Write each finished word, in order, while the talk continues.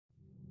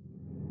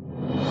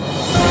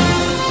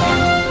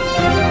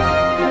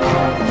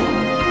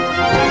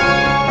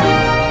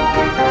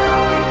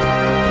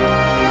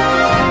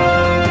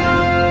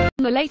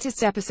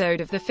latest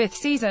episode of the 5th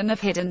season of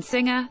Hidden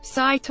Singer,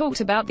 PSY talked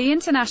about the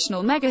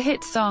international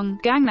mega-hit song,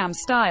 Gangnam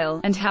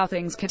Style, and how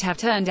things could have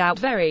turned out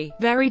very,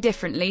 very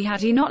differently had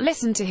he not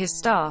listened to his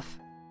staff.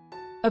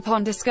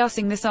 Upon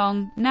discussing the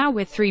song, now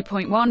with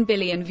 3.1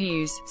 billion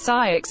views,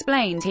 PSY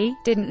explained he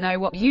didn't know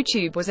what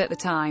YouTube was at the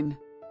time.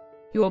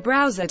 Your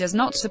browser does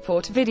not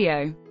support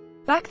video.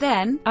 Back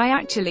then, I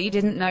actually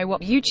didn't know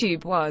what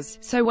YouTube was,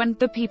 so when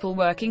the people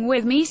working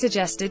with me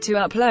suggested to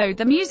upload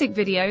the music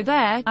video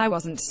there, I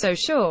wasn't so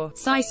sure.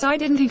 PSY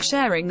didn't think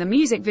sharing the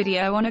music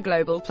video on a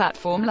global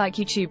platform like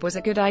YouTube was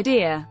a good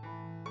idea.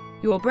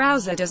 Your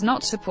browser does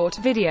not support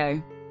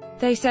video.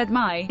 They said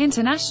my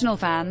international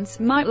fans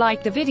might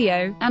like the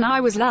video, and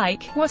I was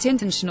like, what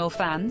international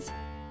fans?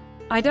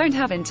 I don't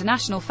have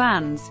international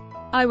fans.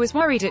 I was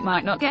worried it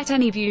might not get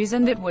any views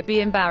and it would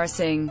be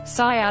embarrassing.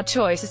 PSY ad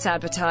choices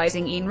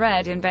advertising in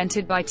red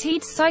invented by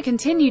PSY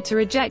continued to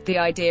reject the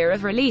idea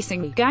of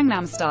releasing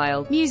Gangnam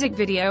Style music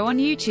video on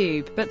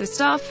YouTube, but the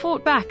staff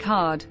fought back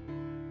hard.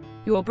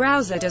 Your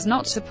browser does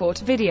not support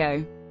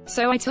video.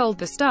 So I told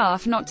the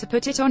staff not to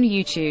put it on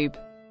YouTube.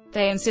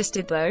 They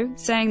insisted though,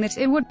 saying that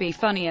it would be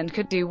funny and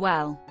could do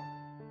well.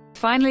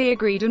 Finally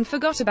agreed and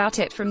forgot about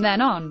it from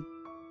then on.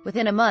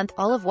 Within a month,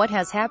 all of what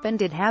has happened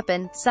did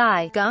happen.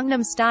 PSY,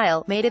 Gangnam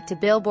Style, made it to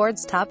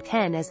Billboard's top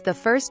 10 as the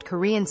first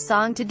Korean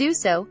song to do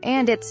so,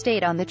 and it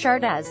stayed on the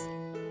chart as.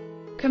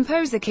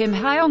 Composer Kim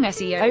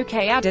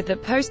Hyung-SEOK added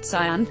that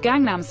post-PSY and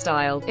Gangnam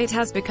Style, it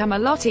has become a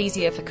lot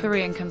easier for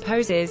Korean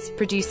composers,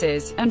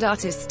 producers, and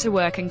artists to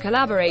work and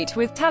collaborate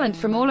with talent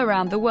from all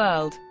around the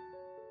world.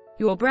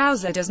 Your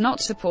browser does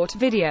not support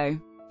video.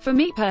 For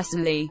me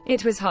personally,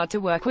 it was hard to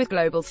work with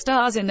global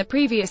stars in the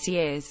previous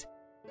years.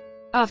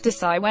 After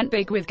PSY went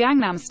big with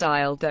Gangnam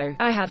Style, though,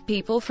 I had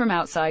people from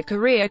outside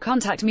Korea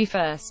contact me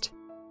first.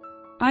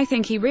 I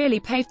think he really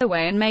paved the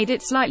way and made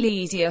it slightly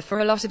easier for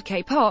a lot of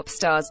K-pop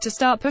stars to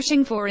start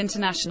pushing for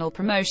international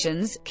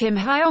promotions. Kim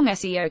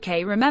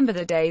Hyung-SEOK remember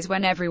the days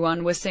when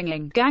everyone was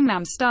singing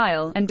Gangnam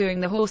Style and doing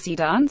the horsey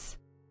dance?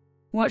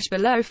 Watch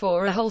below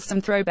for a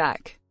wholesome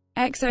throwback.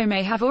 EXO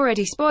may have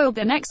already spoiled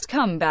the next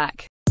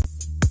comeback.